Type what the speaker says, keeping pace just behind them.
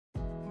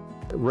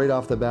Right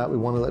off the bat, we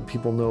want to let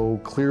people know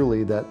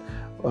clearly that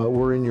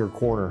we're in your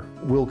corner.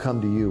 We'll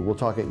come to you. We'll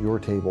talk at your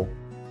table.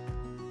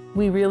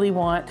 We really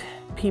want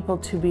people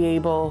to be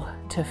able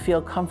to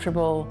feel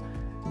comfortable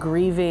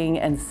grieving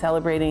and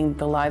celebrating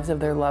the lives of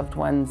their loved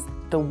ones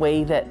the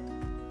way that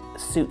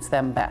suits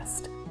them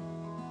best.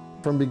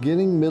 From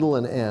beginning, middle,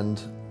 and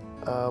end,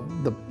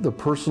 the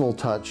personal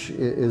touch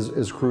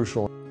is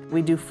crucial.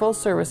 We do full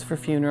service for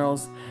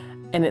funerals,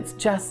 and it's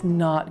just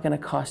not going to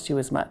cost you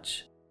as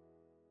much.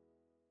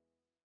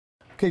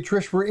 Okay,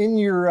 Trish, we're in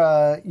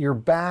your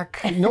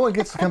back. No one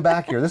gets to come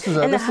back here. This is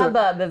the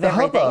hubbub of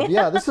everything. Hubbub.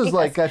 Yeah, this is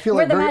like, I feel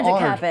where like the very magic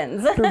honored.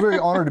 happens. I feel very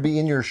honored to be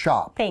in your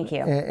shop. Thank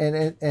you.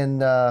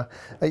 And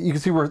you can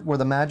see where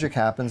the magic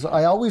happens.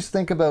 I always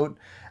think about,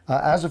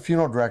 as a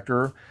funeral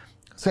director,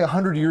 say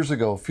 100 years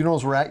ago,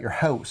 funerals were at your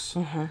house.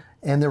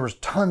 And there was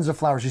tons of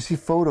flowers. You see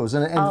photos.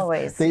 And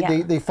always,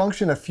 they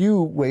function a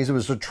few ways. It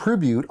was a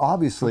tribute,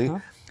 obviously.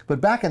 But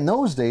back in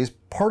those days,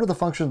 part of the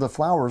function of the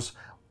flowers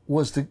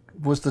was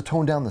to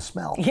tone down the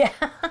smell. Yeah.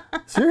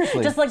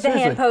 Seriously. Just like the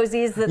hand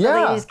posies that the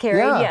ladies carried.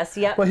 Yes,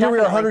 yep. Well, here definitely.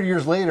 we are 100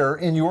 years later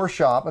in your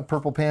shop at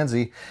Purple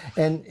Pansy,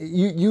 and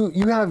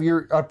you have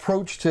your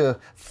approach to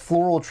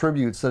floral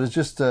tributes that is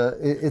just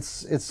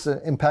it's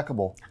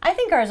impeccable. I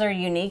think ours are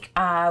unique.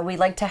 We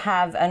like to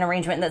have an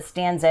arrangement that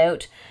stands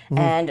out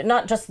and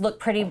not just look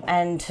pretty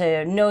and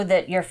to know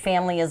that your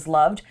family is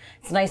loved.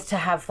 It's nice to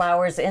have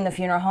flowers in the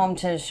funeral home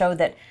to show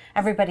that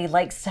everybody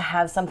likes to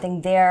have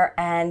something there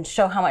and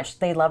show how much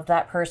they loved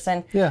that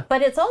person. Yeah.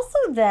 But it's also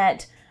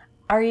that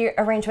our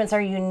arrangements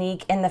are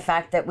unique in the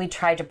fact that we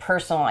try to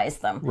personalize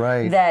them.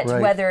 Right. That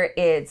whether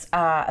it's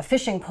a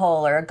fishing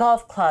pole or a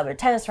golf club or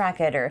tennis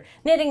racket or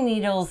knitting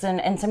needles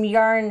and some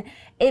yarn,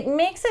 it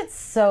makes it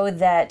so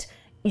that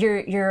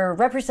you're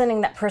representing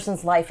that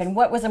person's life and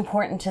what was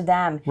important to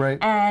them,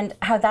 and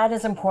how that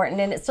is important,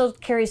 and it still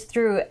carries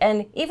through.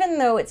 And even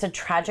though it's a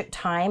tragic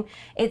time,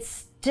 it's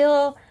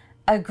still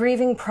a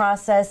grieving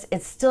process.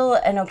 It's still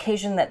an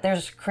occasion that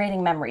there's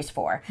creating memories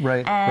for.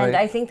 And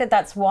I think that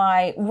that's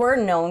why we're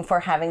known for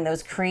having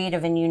those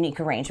creative and unique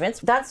arrangements.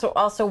 That's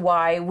also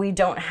why we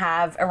don't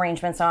have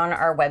arrangements on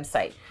our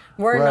website.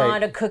 We're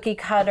not a cookie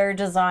cutter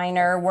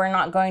designer. We're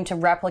not going to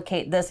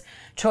replicate this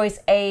choice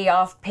A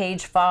off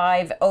page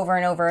 5 over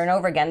and over and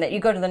over again, that you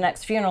go to the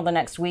next funeral the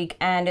next week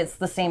and it's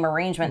the same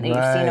arrangement that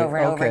you've seen over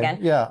and over again.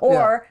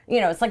 Or,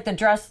 you know, it's like the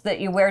dress that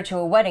you wear to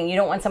a wedding. You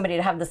don't want somebody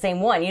to have the same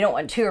one. You don't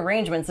want 2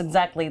 arrangements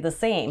exactly the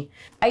same.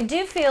 I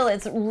do feel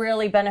it's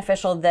really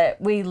beneficial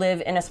that we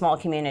live in a small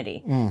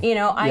community. You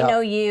know, I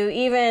know you,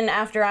 even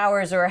after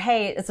hours, or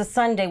hey, it's a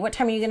Sunday, what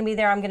time are you going to be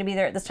there? I'm going to be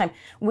there at this time.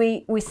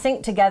 We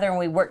sync together and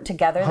we work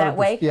together that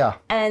way.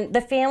 And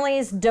the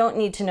families don't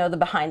need to know the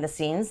behind the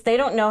scenes. They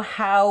don't know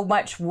how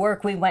much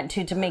work we went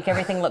to make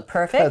everything look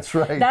perfect. That's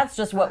right. That's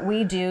just what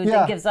we do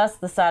that gives us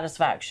the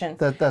satisfaction.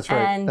 That's right.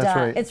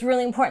 And it's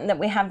really important that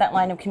we have that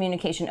line of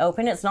communication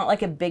open. It's not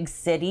like a big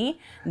city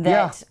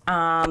that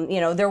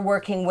you know, they're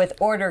working with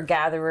order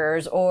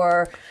gatherers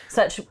or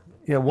such.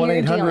 Yeah,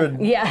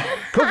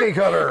 1-800 cookie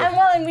cutter.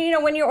 And you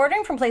know, when you're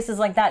ordering from places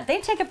like that, they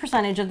take a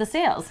percentage of the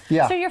sales.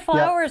 So your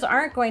flowers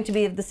aren't going to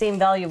be of the same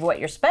value of what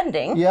you're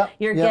spending.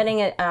 You're getting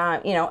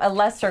you know, a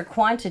lesser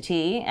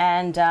quantity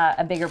and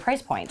a bigger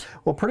price point.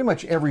 Well, pretty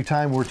much every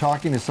time we're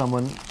talking to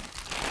someone,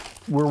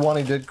 we're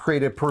wanting to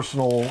create a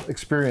personal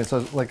experience,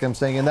 like I'm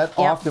saying. And that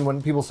often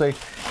when people say,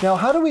 now,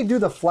 how do we do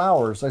the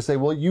flowers? I say,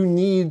 well, you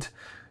need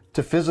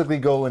to physically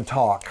go and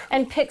talk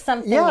and pick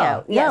something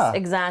out. Yes,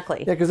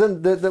 exactly. Yeah, because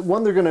then the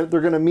one they're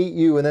gonna meet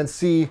you and then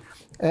see,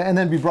 and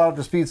then be brought up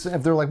to speed.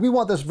 If they're like, we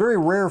want this very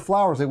rare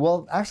flower, say,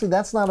 well, actually,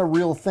 that's not a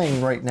real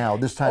thing right now,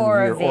 this time of year.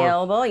 Or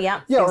available,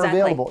 exactly. Or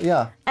available,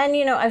 And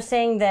you know, I was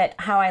saying that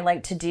how I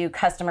like to do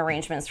custom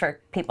arrangements for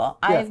people.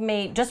 I've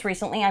made, just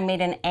recently, I made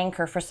an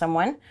anchor for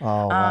someone.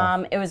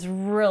 It was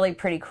really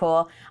pretty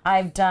cool.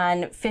 I've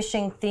done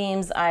fishing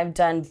themes, I've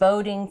done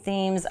boating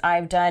themes,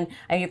 I've done,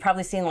 you've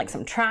probably seen like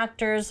some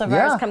tractors of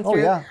ours come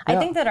through. I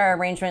think that our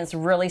arrangements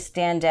really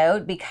stand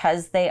out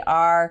because they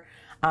are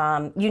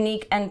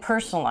unique and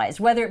personalized,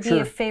 whether it be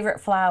a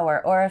favorite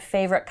flower or a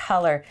favorite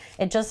color.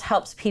 It just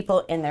helps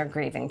people in their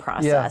grieving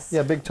process.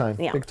 Yeah, big time,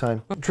 big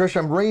time. Trish,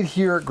 I'm right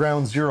here at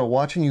ground zero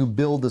watching you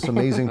build this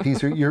amazing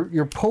piece.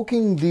 You're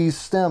poking these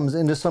stems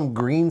into some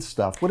green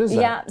stuff. What is that?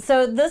 Yeah,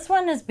 so this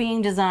one is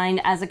being designed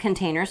as a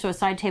container, so a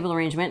side table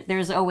arrangement.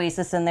 There's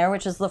Oasis in there,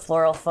 which is the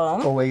floral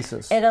foam.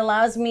 Oasis. It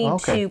allows me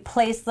to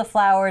place the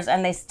flowers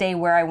and they stay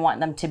where I want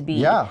them to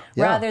be.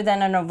 Rather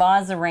than in a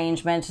vase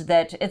arrangement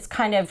that it's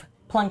kind of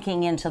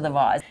plunking into the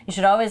vase. You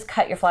should always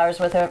cut your flowers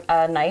with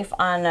a knife,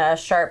 on a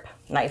sharp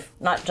knife,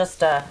 not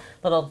just a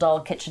little dull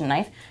kitchen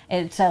knife.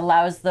 It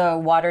allows the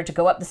water to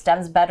go up the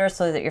stems better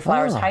so that your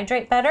flowers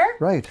hydrate better.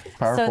 Right,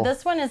 powerful. So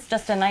this one is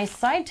just a nice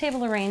side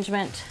table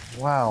arrangement.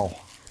 Wow.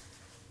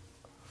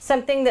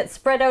 Something that's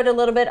spread out a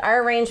little bit.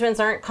 Our arrangements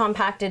aren't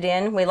compacted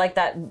in. We like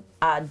that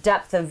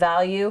depth of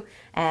value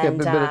and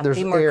but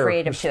be more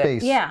creative to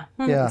it. Yeah,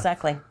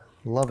 exactly.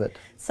 Love it.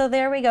 So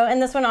there we go.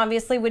 And this one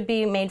obviously would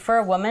be made for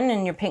a woman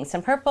in your pinks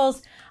and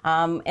purples.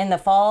 In the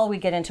fall, we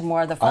get into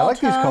more of the fall I like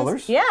tones. these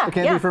colors. Yeah. It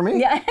can be for me.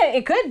 Yeah,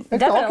 it could,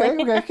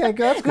 definitely. Okay,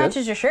 that's good.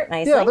 Matches your shirt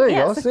nicely. Yeah, there you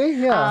go.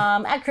 See,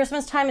 yeah. At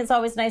Christmas time, it's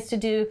always nice to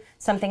do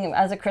something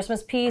as a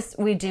Christmas piece.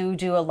 We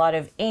do a lot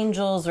of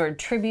angels or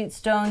tribute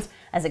stones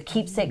as a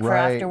keepsake for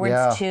Right,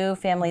 afterwards, too.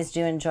 Families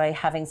do enjoy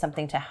having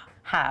something to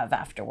have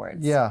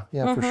afterwards. Yeah,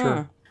 for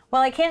sure.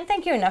 Well, I can't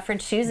thank you enough for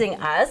choosing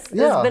us.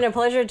 Yeah. It's been a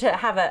pleasure to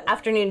have an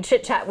afternoon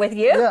chit-chat with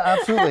you. Yeah,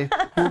 absolutely.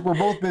 We're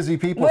both busy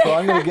people, so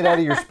I'm going to get out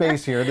of your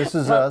space here. This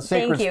is a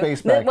sacred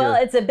space back Well,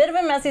 here. it's a bit of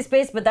a messy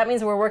space, but that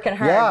means we're working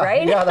hard,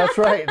 right? Yeah, that's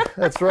right.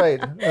 That's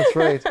right.